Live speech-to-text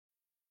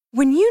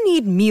When you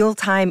need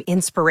mealtime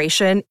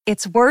inspiration,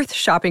 it's worth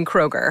shopping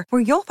Kroger,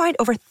 where you'll find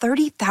over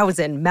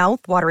 30,000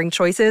 mouth-watering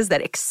choices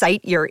that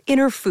excite your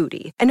inner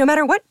foodie. And no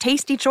matter what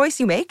tasty choice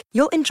you make,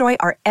 you'll enjoy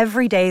our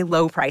everyday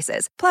low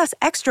prices, plus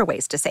extra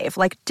ways to save,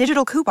 like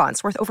digital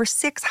coupons worth over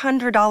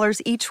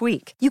 $600 each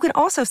week. You can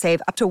also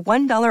save up to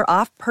 $1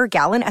 off per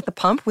gallon at the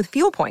pump with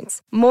fuel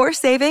points. More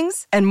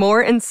savings and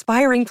more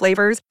inspiring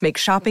flavors make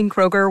shopping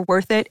Kroger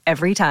worth it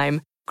every time.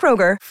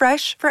 Kroger,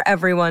 fresh for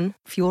everyone.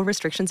 Fuel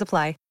restrictions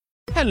apply.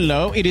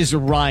 Hello, it is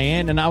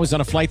Ryan, and I was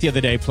on a flight the other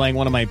day playing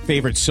one of my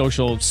favorite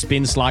social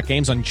spin slot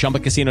games on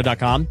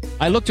ChumbaCasino.com.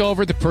 I looked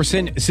over at the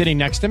person sitting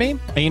next to me,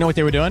 and you know what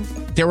they were doing?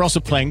 They were also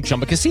playing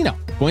Chumba Casino.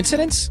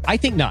 Coincidence? I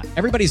think not.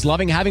 Everybody's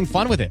loving having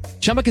fun with it.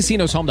 Chumba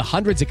Casino is home to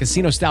hundreds of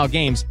casino-style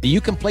games that you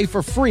can play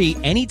for free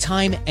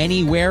anytime,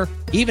 anywhere,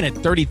 even at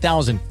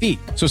 30,000 feet.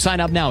 So sign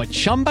up now at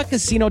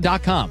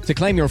ChumbaCasino.com to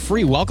claim your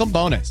free welcome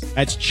bonus.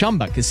 That's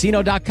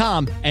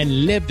ChumbaCasino.com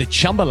and live the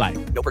Chumba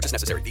life. No purchase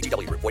necessary.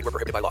 VGW. Void where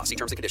prohibited by law. See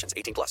terms and conditions.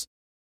 18 plus.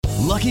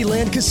 Lucky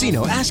Land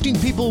Casino, asking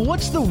people,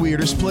 what's the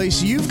weirdest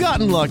place you've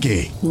gotten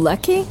lucky?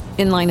 Lucky?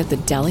 In line at the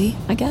deli,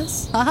 I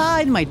guess?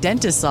 Aha, in my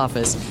dentist's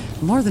office.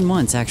 More than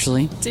once,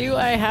 actually. Do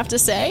I have to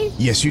say?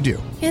 Yes, you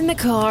do. In the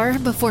car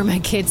before my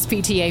kids'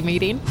 PTA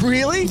meeting.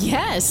 Really?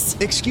 Yes.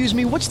 Excuse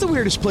me, what's the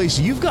weirdest place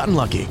you've gotten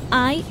lucky?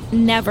 I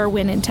never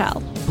win and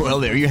tell.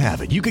 Well, there you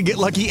have it. You can get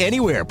lucky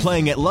anywhere,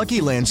 playing at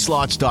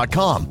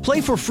LuckyLandSlots.com.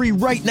 Play for free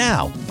right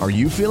now. Are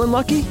you feeling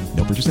lucky?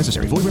 No purchase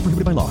necessary. Void where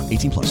prohibited by law.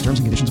 18 plus. Terms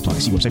and conditions apply.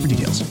 See website for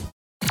details.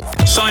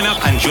 Sign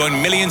up and join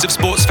millions of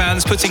sports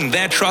fans putting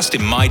their trust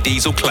in My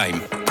Diesel Claim.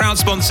 Proud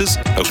sponsors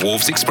of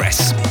Wolves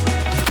Express.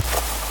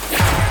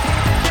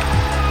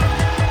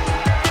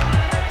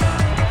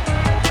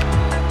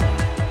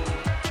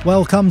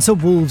 Welcome to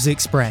Wolves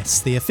Express,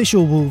 the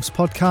official Wolves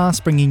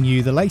podcast bringing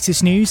you the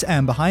latest news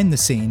and behind the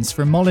scenes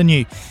from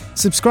Molineux.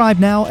 Subscribe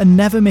now and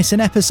never miss an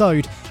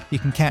episode. You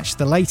can catch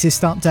the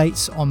latest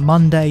updates on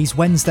Mondays,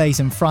 Wednesdays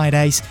and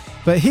Fridays,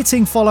 but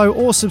hitting follow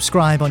or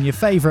subscribe on your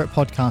favourite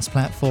podcast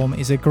platform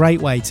is a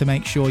great way to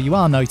make sure you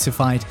are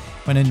notified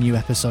when a new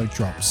episode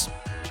drops.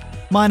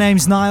 My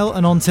name's Niall,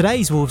 and on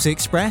today's Wolves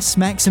Express,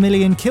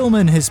 Maximilian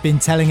Kilman has been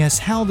telling us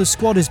how the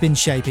squad has been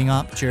shaping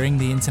up during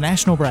the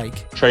international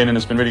break. Training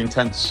has been really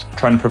intense,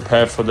 trying to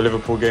prepare for the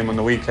Liverpool game on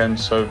the weekend,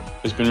 so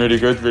it's been really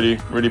good,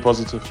 really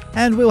positive.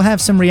 And we'll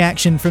have some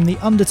reaction from the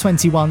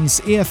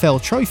Under-21's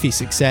EFL trophy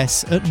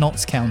success at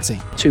Notts County.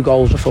 2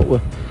 goals I thought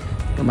were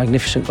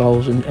magnificent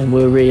goals and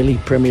were really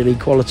Premier League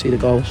quality, the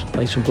goals.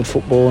 Played some good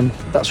football, and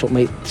that's what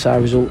makes our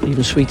result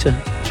even sweeter.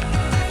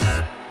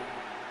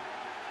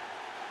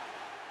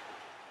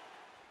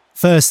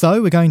 First,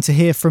 though, we're going to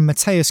hear from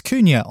Matheus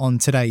Cunha on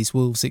today's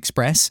Wolves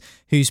Express,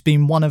 who's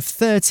been one of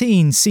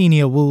 13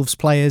 senior Wolves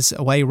players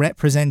away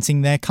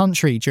representing their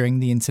country during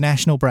the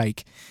international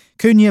break.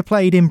 Cunha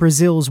played in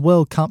Brazil's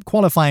World Cup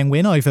qualifying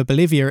win over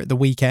Bolivia at the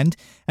weekend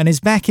and is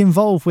back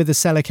involved with the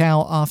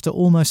Seleção after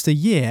almost a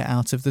year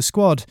out of the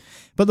squad.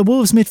 But the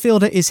Wolves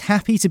midfielder is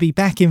happy to be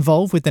back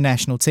involved with the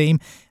national team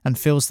and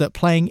feels that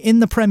playing in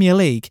the Premier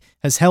League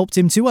has helped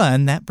him to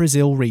earn that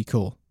Brazil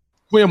recall.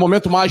 Cunha,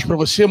 momento mágico para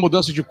você,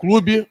 mudança de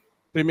clube.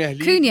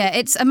 Cunha,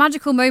 it's a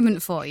magical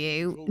moment for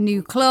you.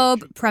 New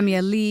club,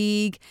 Premier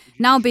League,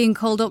 now being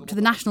called up to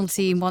the national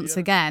team once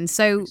again.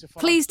 So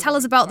please tell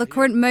us about the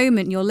current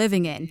moment you're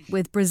living in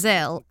with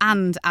Brazil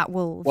and at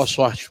Wolves. Boa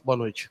sorte, boa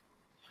noite.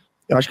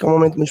 Eu acho que é um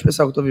momento muito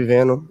especial que eu tô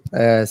vivendo,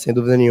 sem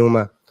dúvida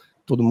nenhuma.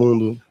 Todo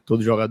mundo,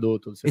 todo jogador,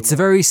 todo ser humano. It's a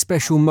very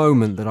special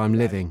moment that I'm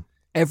living.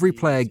 Every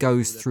player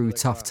goes through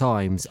tough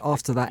times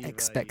after that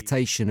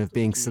expectation of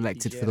being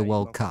selected for the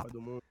World Cup.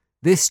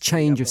 This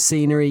change of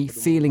scenery,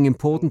 feeling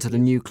important at a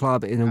new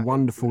club in a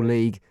wonderful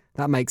league,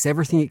 that makes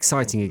everything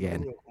exciting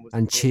again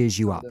and cheers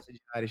you up.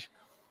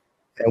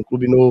 É um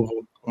clube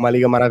novo, uma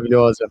liga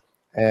maravilhosa,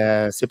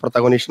 ser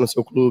protagonista no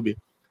seu clube,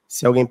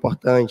 ser alguém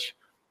importante,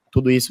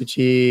 tudo isso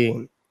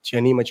te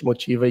anima, te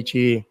motiva e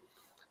te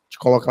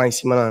coloca lá em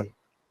cima.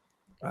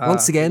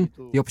 Once again,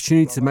 the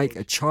opportunity to make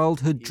a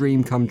childhood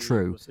dream come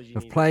true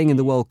of playing in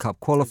the World Cup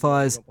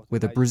qualifiers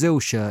with a Brazil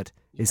shirt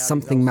is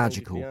something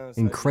magical,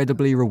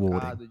 incredibly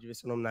rewarding.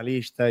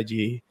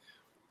 De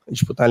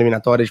disputar a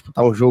eliminatória,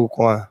 disputar um jogo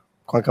com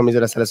a camisa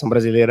da seleção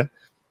brasileira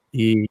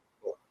e,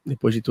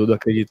 depois de tudo,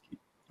 acredito que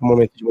é um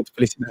momento de muita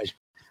felicidade.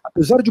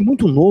 Apesar de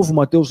muito novo,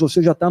 Matheus,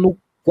 você já está no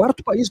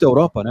 4º país da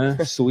Europa, né?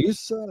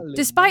 Suíça.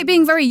 Despite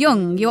being very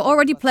young, you're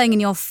already playing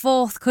in your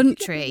 4th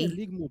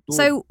country.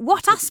 So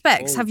what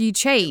aspects have you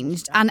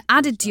changed and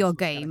added to your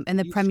game in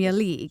the Premier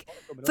League,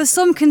 for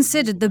some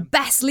considered the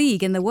best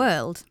league in the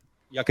world?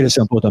 E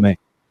acrescentou também.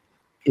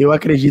 Eu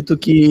acredito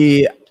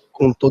que,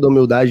 com toda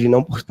humildade,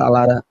 não por estar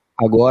lá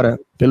agora,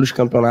 pelos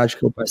campeonatos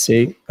que eu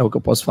passei, é o que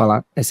eu posso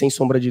falar, é sem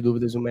sombra de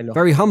dúvidas o melhor.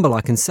 Very humble,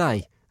 I can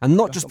say, and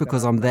not just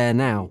because I'm there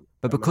now,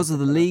 but because of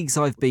the leagues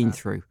I've been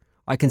through.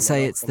 I can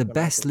say it's the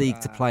best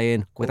league to play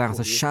in without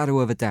a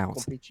shadow of a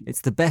doubt. It's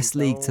the best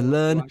league to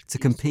learn, to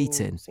compete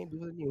in. Sem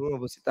dúvida nenhuma,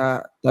 você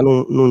tá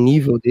num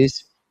nível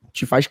desse,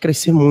 te faz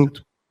crescer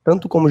muito,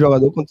 tanto como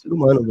jogador quanto ser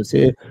humano.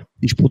 Você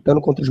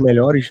disputando contra os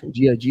melhores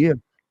dia a dia,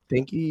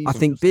 I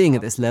think being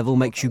at this level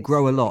makes you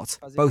grow a lot,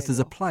 both as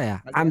a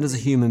player and as a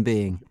human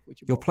being.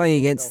 You're playing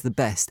against the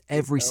best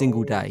every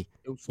single day.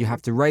 You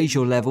have to raise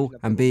your level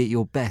and be at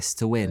your best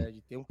to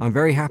win. I'm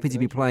very happy to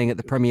be playing at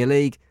the Premier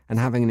League and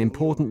having an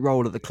important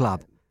role at the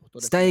club.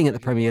 Staying at the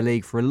Premier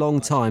League for a long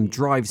time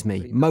drives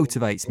me,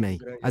 motivates me,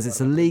 as it's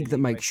a league that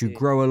makes you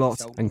grow a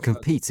lot and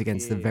compete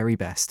against the very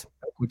best.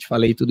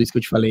 Tudo isso que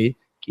eu te falei,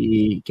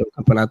 que é um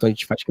campeonato onde a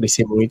gente faz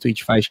crescer muito e a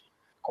gente faz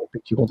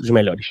competir contra os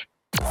melhores.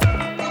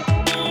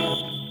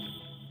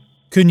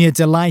 Cunha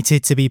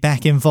delighted to be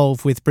back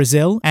involved with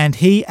Brazil, and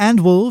he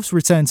and Wolves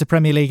return to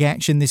Premier League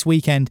action this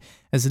weekend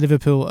as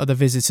Liverpool are the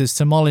visitors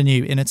to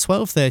Molineux in a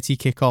 12:30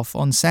 kick-off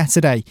on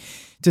Saturday.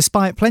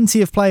 Despite plenty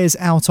of players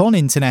out on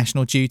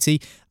international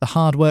duty, the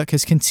hard work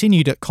has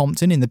continued at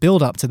Compton in the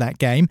build-up to that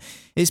game.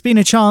 It's been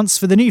a chance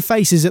for the new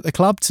faces at the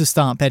club to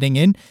start bedding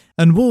in,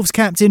 and Wolves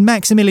captain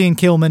Maximilian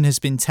Kilman has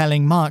been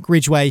telling Mark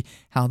Ridgway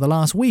how the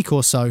last week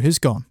or so has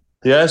gone.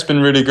 Yeah, it's been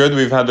really good.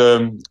 We've had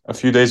a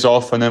few days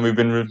off, and then we've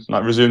been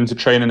resuming to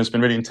training. It's been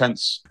really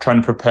intense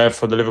trying to prepare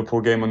for the Liverpool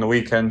game on the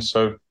weekend.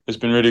 So it's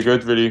been really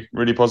good,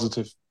 really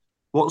positive.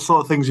 What sort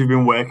of things have you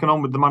been working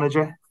on with the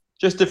manager?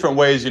 Just different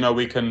ways,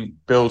 we can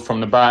build from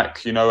the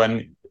back,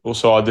 and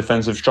also our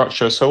defensive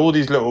structure. So all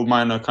these little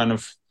minor kind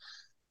of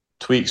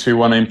tweaks we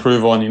want to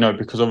improve on,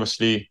 because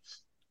obviously,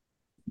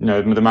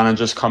 the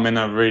managers come in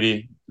at a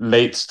really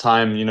late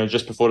time,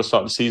 just before the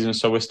start of the season.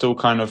 So we're still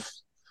kind of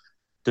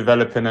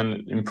developing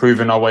and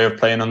improving our way of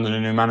playing under the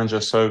new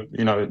manager. So,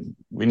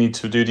 we need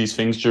to do these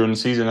things during the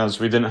season, as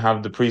we didn't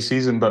have the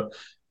pre-season, but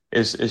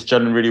it's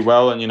gelling really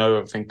well. And,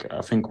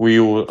 I think we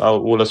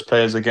all as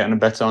players are getting a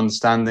better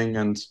understanding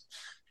and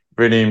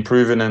really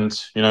improving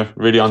and,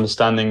 really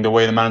understanding the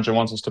way the manager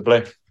wants us to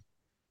play.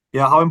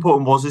 Yeah, how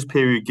important was this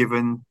period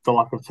given the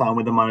lack of time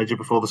with the manager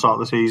before the start of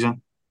the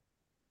season?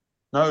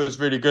 No, it was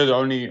really good.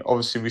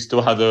 Obviously, we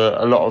still had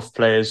a lot of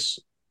players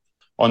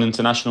on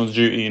international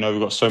duty. We've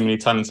got so many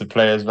talented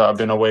players that have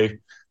been away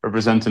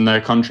representing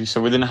their country.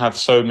 So we didn't have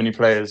so many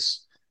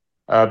players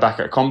back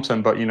at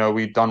Compton, but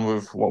we've done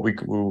with what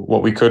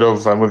we could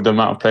have and with the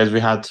amount of players we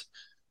had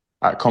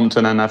at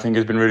Compton, and I think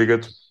it's been really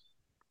good.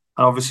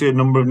 And obviously a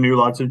number of new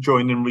lads have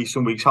joined in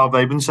recent weeks. How have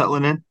they been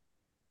settling in?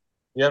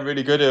 Yeah,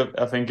 really good.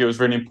 I think it was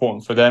really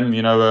important for them,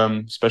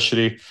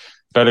 especially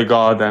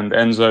Bellegarde and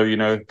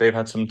Enzo. They've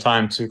had some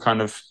time to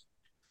kind of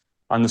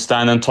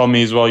understand, and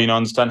Tommy as well,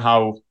 understand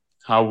how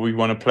we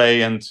want to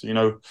play, and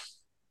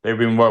they've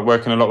been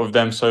working a lot with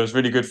them, so it's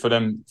really good for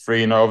them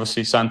three.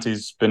 Obviously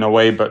Santi's been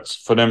away, but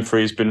for them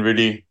three it's been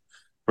really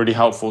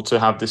helpful to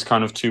have this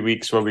kind of 2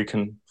 weeks where we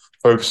can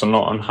focus a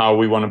lot on how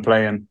we want to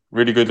play, and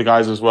really good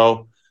guys as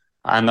well,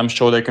 and I'm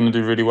sure they're going to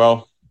do really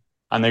well.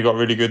 And they got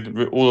really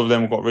good, all of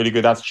them got really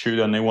good attitude,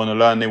 and they want to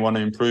learn, they want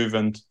to improve,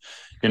 and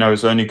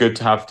it's only good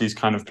to have these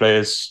kind of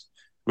players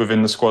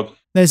within the squad.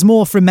 There's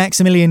more from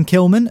Maximilian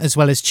Kilman, as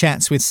well as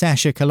chats with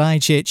Sasha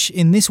Kalajdzic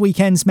in this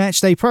weekend's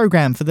matchday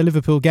programme for the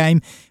Liverpool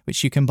game,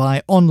 which you can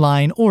buy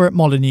online or at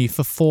Molineux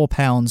for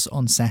 £4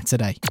 on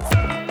Saturday.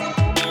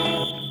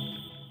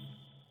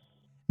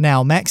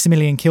 Now,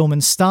 Maximilian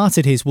Kilman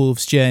started his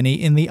Wolves journey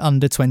in the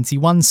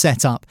under-21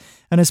 setup,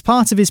 and as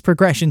part of his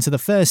progression to the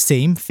first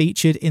team,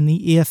 featured in the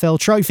EFL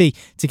Trophy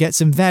to get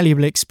some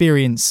valuable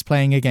experience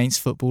playing against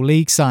Football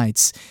League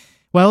sides.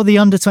 Well, the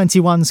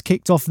under-21s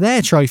kicked off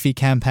their trophy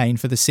campaign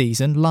for the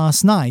season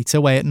last night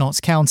away at Notts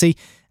County,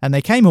 and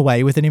they came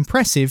away with an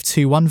impressive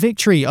 2-1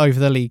 victory over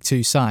the League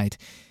Two side.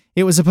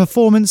 It was a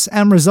performance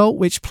and result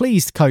which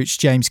pleased coach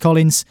James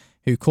Collins,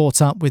 who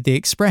caught up with the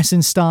Express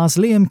and Star's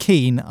Liam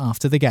Keane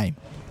after the game.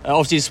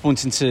 Obviously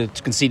disappointing to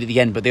concede at the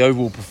end, but the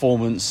overall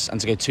performance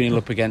and to go 2-0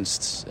 up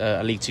against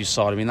a League Two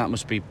side, that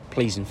must be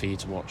pleasing for you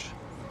to watch.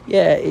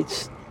 Yeah,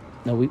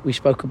 we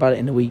spoke about it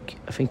in the week.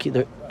 I think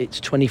it's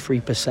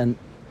 23%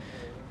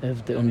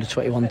 of the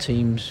under-21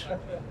 teams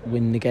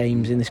win the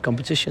games in this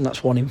competition.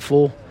 That's 1 in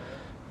 4.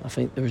 I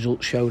think the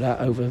results show that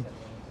over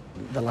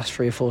the last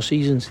 3 or 4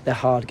 seasons. They're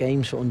hard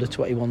games for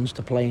under-21s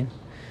to play in.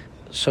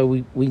 So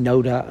we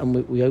know that,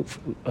 and we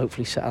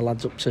hopefully set our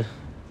lads up to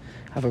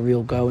have a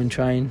real go and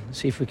try and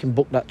see if we can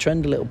buck that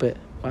trend a little bit.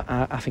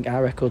 I think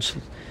our record's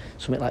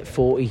something like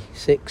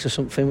 46 or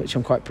something, which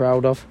I'm quite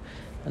proud of,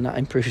 and that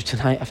improves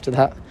tonight after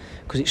that,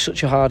 because it's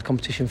such a hard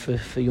competition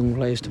for young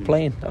players to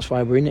play in. That's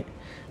why we're in it.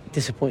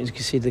 Disappointing to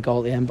concede the goal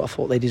at the end, but I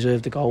thought they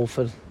deserved the goal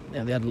for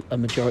they had a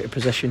majority of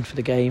possession for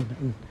the game,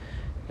 and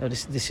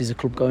this is a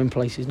club going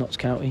places, Notts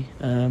County.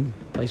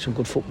 Played some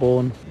good football,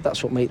 and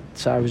that's what made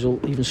our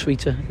result even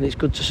sweeter. And it's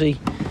good to see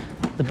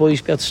the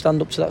boys be able to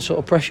stand up to that sort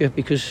of pressure,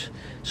 because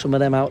some of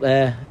them out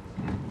there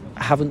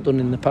haven't done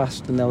in the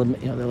past, and they'll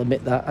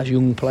admit that as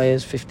young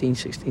players, 15,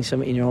 16,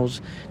 17 year olds,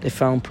 they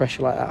found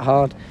pressure like that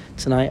hard.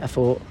 Tonight I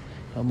thought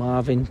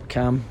Marvin,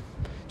 Cam,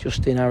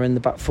 Justin, Aaron,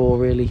 the back four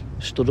really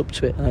stood up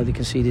to it. I know they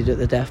conceded at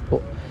the death,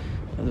 but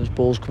there was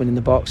balls coming in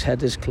the box,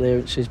 headers,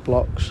 clearances,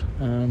 blocks.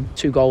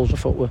 2 goals I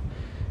thought were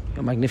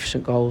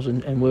magnificent goals,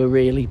 and were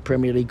really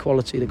Premier League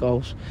quality, the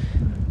goals.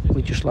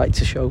 We'd just like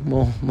to show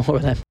more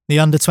of them. The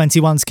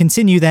under-21s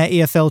continue their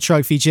EFL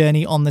Trophy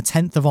journey on the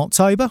 10th of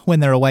October when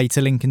they're away to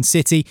Lincoln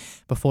City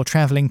before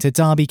travelling to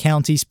Derby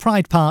County's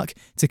Pride Park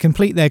to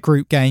complete their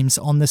group games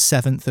on the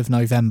 7th of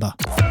November.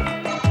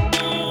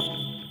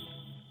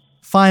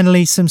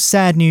 Finally, some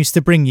sad news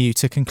to bring you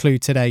to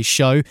conclude today's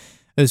show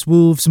as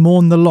Wolves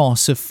mourn the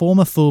loss of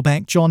former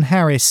fullback John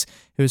Harris,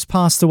 who has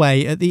passed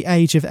away at the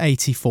age of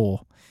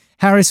 84.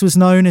 Harris was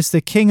known as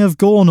the King of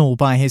Gornal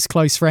by his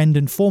close friend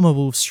and former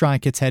Wolves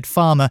striker Ted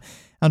Farmer,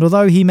 and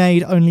although he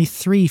made only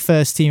 3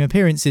 first-team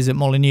appearances at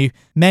Molineux,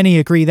 many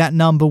agree that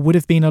number would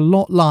have been a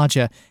lot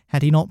larger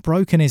had he not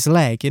broken his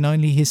leg in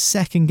only his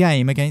second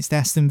game against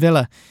Aston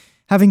Villa.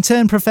 Having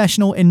turned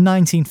professional in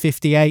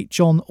 1958,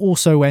 John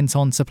also went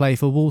on to play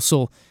for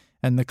Walsall,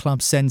 and the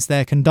club sends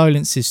their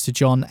condolences to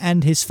John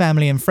and his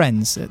family and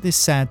friends at this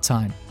sad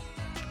time.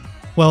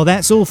 Well,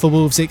 that's all for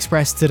Wolves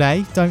Express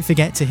today. Don't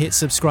forget to hit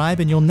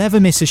subscribe and you'll never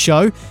miss a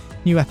show.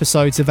 New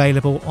episodes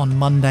available on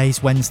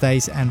Mondays,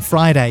 Wednesdays and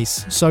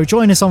Fridays. So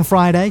join us on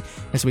Friday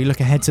as we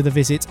look ahead to the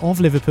visit of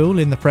Liverpool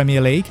in the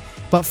Premier League.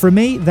 But from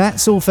me,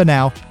 that's all for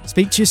now.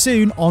 Speak to you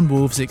soon on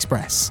Wolves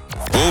Express.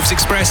 Wolves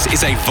Express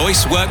is a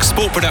Voice Works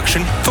sport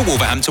production for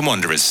Wolverhampton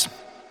Wanderers.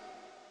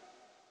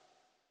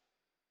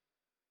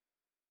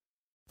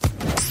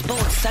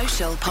 Sports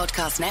Social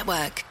Podcast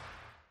Network.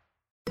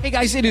 Hey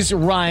guys, it is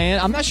Ryan.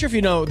 I'm not sure if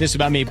you know this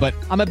about me, but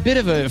I'm a bit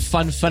of a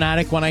fun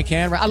fanatic when I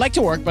can. I like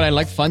to work, but I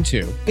like fun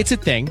too. It's a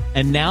thing.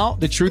 And now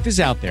the truth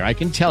is out there. I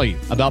can tell you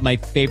about my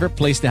favorite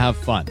place to have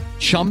fun.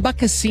 Chumba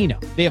Casino.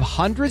 They have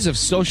hundreds of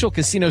social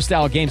casino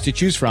style games to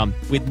choose from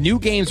with new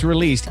games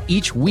released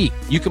each week.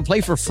 You can play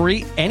for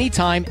free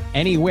anytime,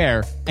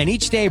 anywhere. And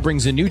each day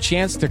brings a new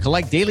chance to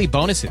collect daily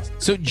bonuses.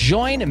 So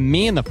join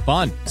me in the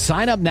fun.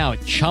 Sign up now at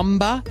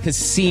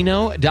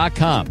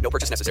ChumbaCasino.com. No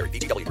purchase necessary.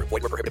 VGW Group.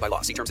 Void where prohibited by law.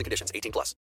 See terms and conditions. 18+.